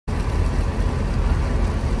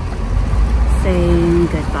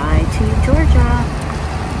goodbye to Georgia.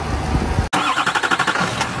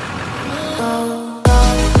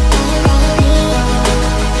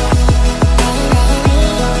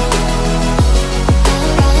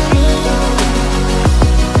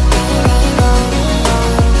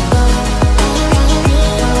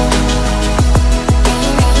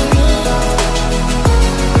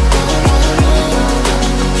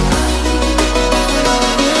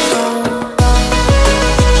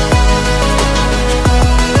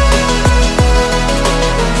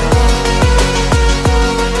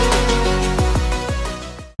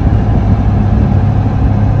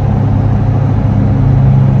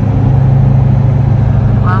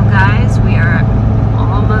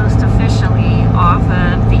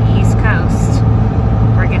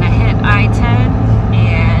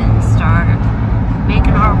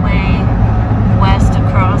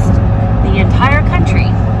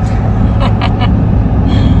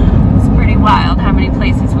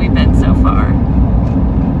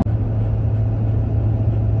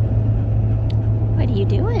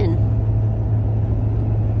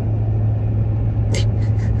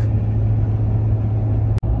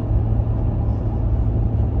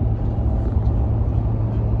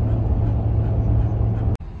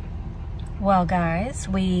 Well guys,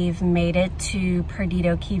 we've made it to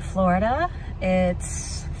Perdido Key, Florida.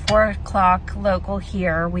 It's 4 o'clock local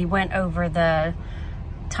here. We went over the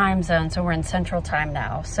time zone, so we're in Central Time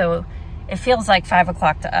now. So it feels like 5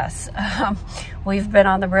 o'clock to us. We've been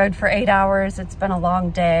on the road for 8 hours. It's been a long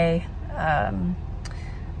day.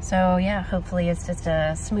 So yeah, hopefully it's just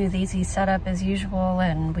a smooth, easy setup as usual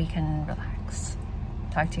and we can relax.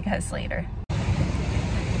 Talk to you guys later.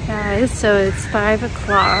 Guys, so it's 5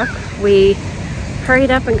 o'clock. We hurried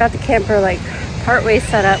up and got the camper like partway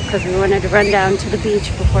set up because we wanted to run down to the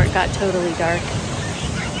beach before it got totally dark.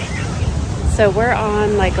 So we're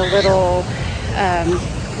on like a little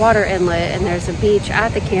water inlet and there's a beach at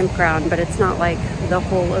the campground, but it's not like the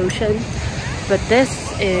whole ocean. But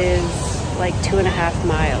this is like 2.5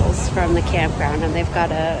 miles from the campground and they've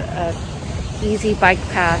got a easy bike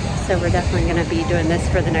path. So we're definitely going to be doing this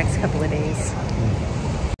for the next couple of days.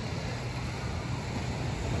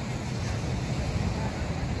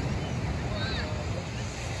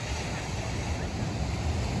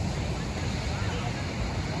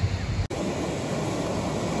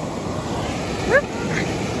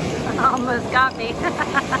 Almost got me.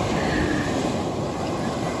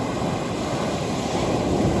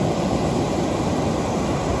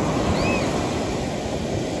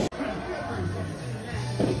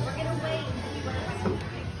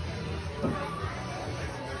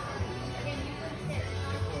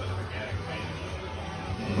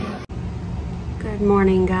 Good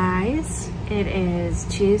morning, guys. It is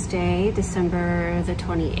Tuesday, December the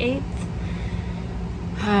 28th.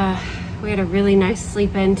 We had a really nice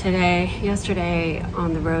sleep in today. Yesterday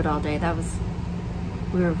on the road all day,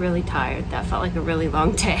 we were really tired. That felt like a really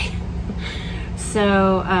long day.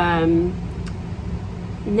 So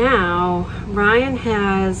now Ryan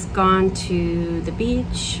has gone to the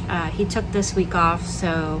beach. He took this week off,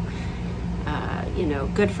 so you know,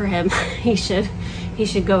 good for him. He should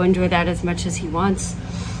go enjoy that as much as he wants.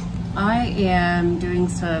 I am doing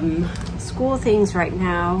some school things right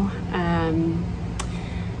now.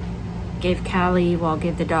 Gave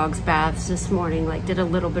the dogs baths this morning, like did a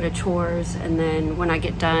little bit of chores, and then when I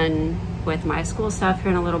get done with my school stuff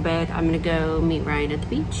here in a little bit, I'm gonna go meet Ryan at the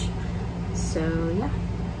beach. So yeah,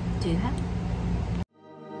 do that.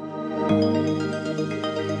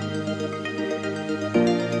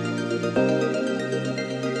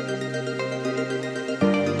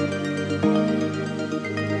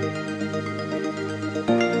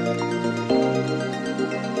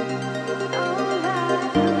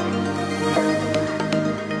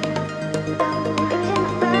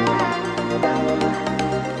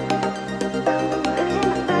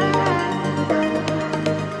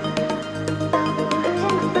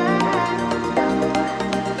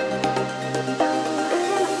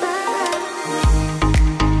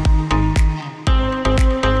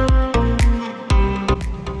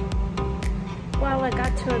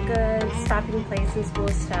 Stopping place and school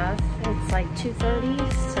stuff. It's like 2:30,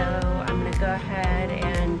 so I'm gonna go ahead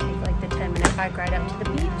and take like the 10-minute bike ride up to the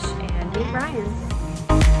beach and meet Ryan.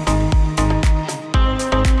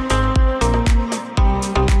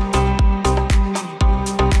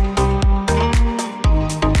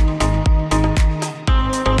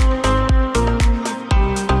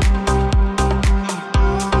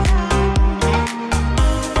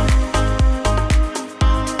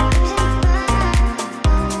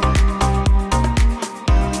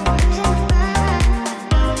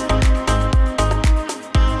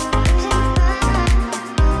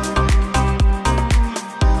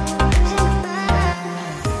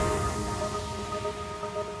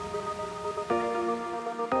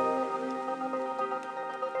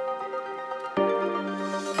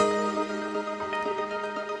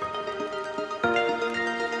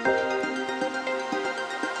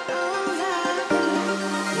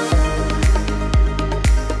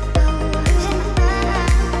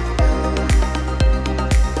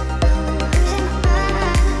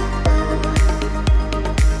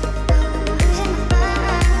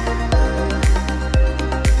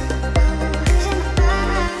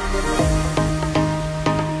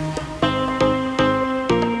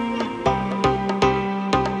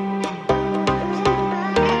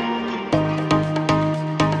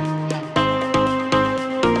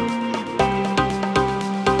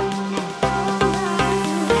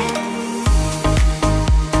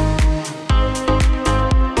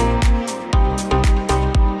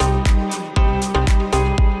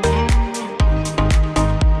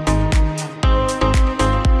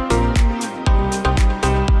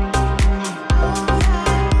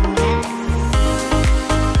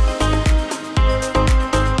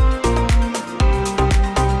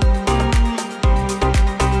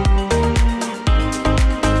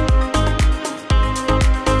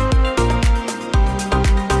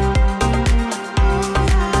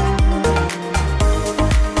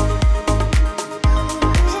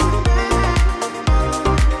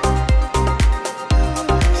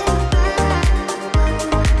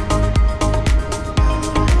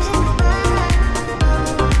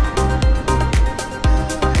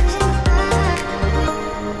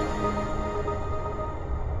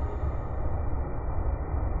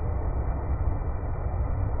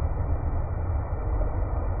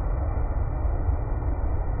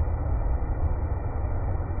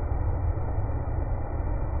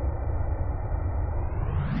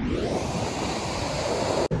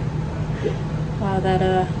 Wow,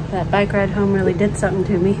 that bike ride home really did something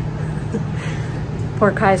to me.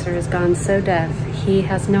 Poor Kaiser has gone so deaf. He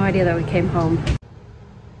has no idea that we came home.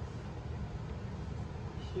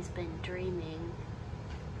 He's been dreaming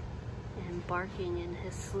and barking in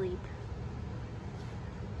his sleep.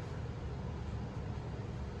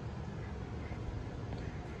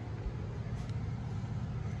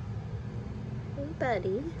 Hey,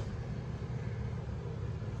 buddy.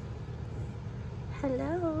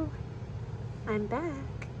 Hello. I'm back.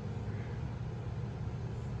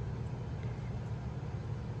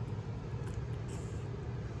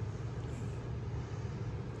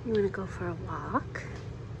 You want to go for a walk?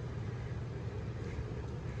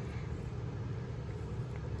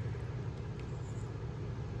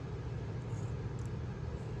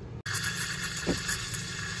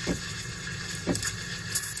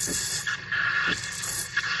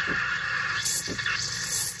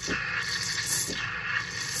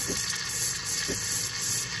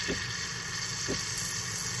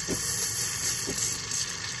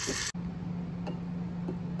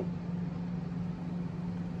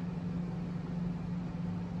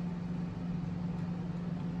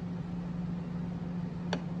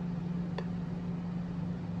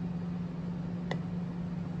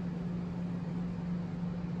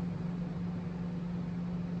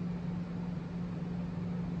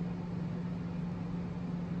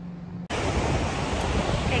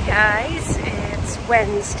 Hey guys, it's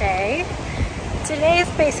Wednesday. Today is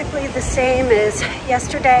basically the same as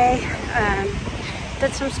yesterday.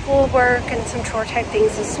 Did some school work and some chore type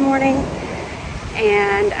things this morning,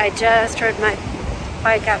 and I just rode my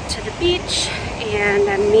bike out to the beach, and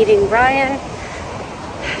I'm meeting Ryan,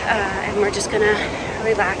 and we're just gonna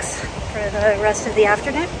relax for the rest of the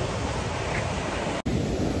afternoon.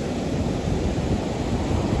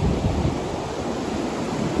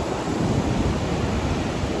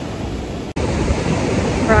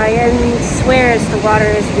 Ryan swears the water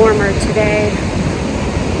is warmer today.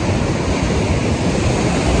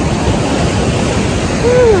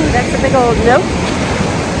 Ooh, that's a big old nope.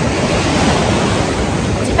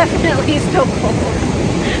 Definitely still cold.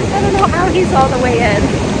 I don't know how he's all the way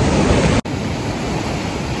in.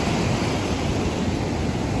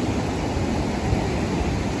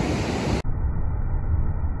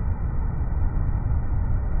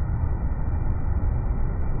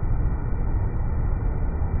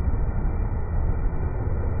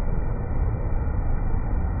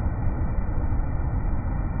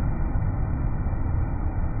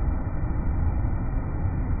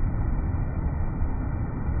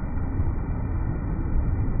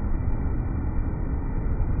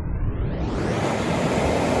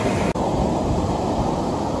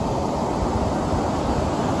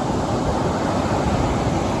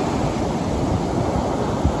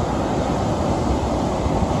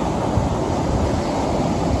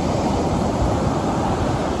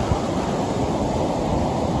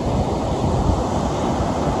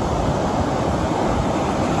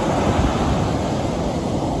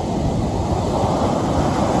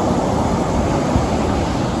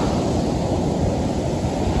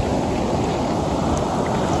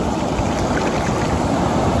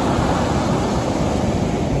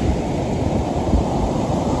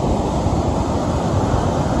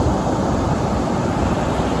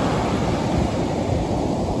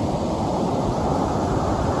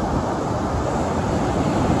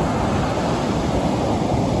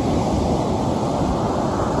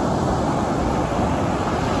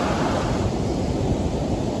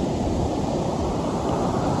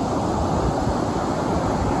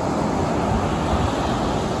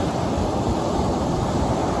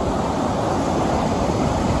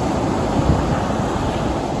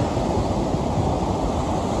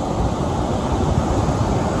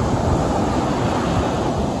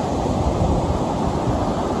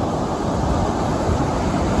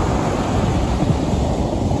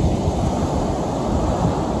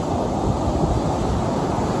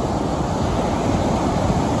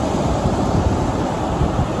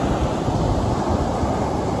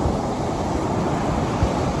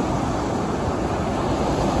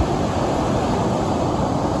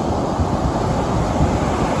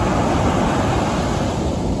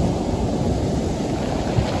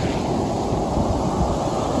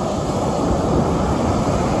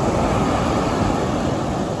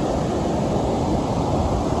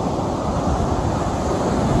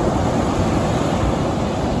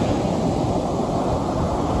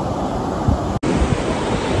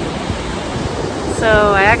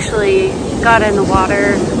 So I actually got in the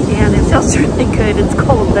water and it feels really good. It's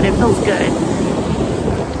cold, but it feels good.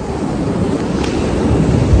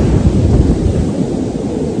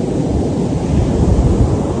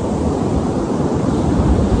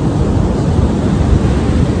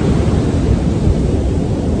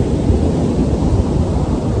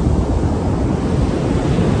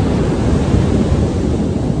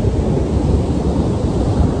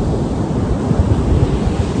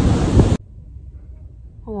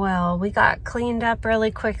 we got cleaned up really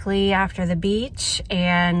quickly after the beach,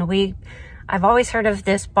 and I've always heard of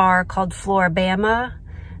this bar called Floribama,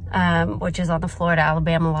 which is on the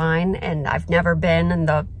Florida-Alabama line, and I've never been in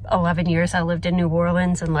the 11 years I lived in New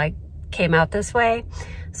Orleans and like came out this way.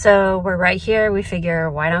 So we're right here. We figure,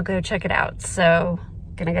 why not go check it out? So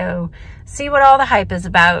gonna go see what all the hype is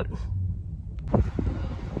about.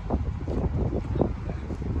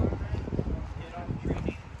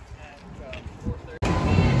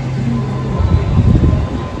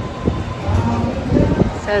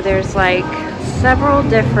 So there's like several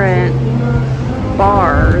different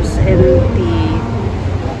bars in the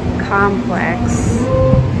complex,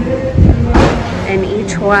 and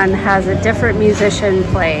each one has a different musician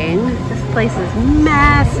playing. This place is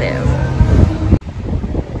massive.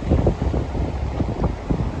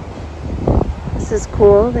 This is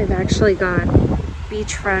cool. They've actually got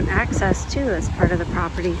beachfront access too as part of the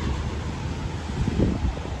property.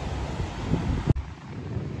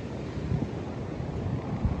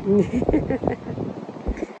 Oh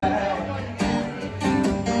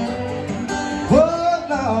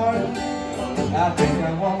Lord, I think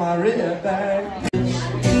I want my red bag.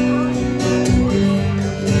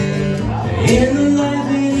 In the life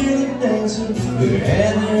in the dancer, we're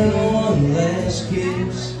having one last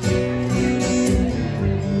kiss.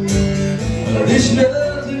 This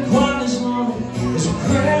nothing quite as long as a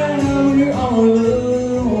crown when you're all alone.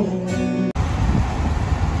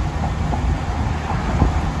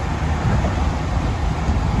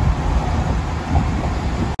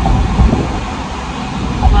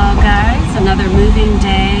 Another moving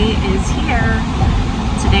day is here.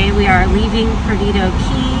 Today we are leaving Perdido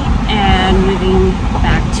Key and moving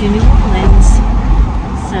back to New Orleans.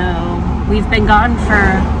 So we've been gone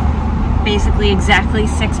for basically exactly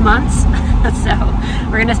 6 months. So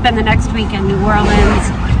we're gonna spend the next week in New Orleans,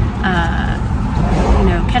 you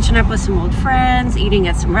know, catching up with some old friends, eating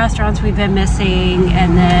at some restaurants we've been missing,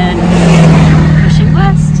 and then pushing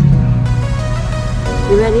west.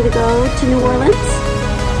 You ready to go to New Orleans?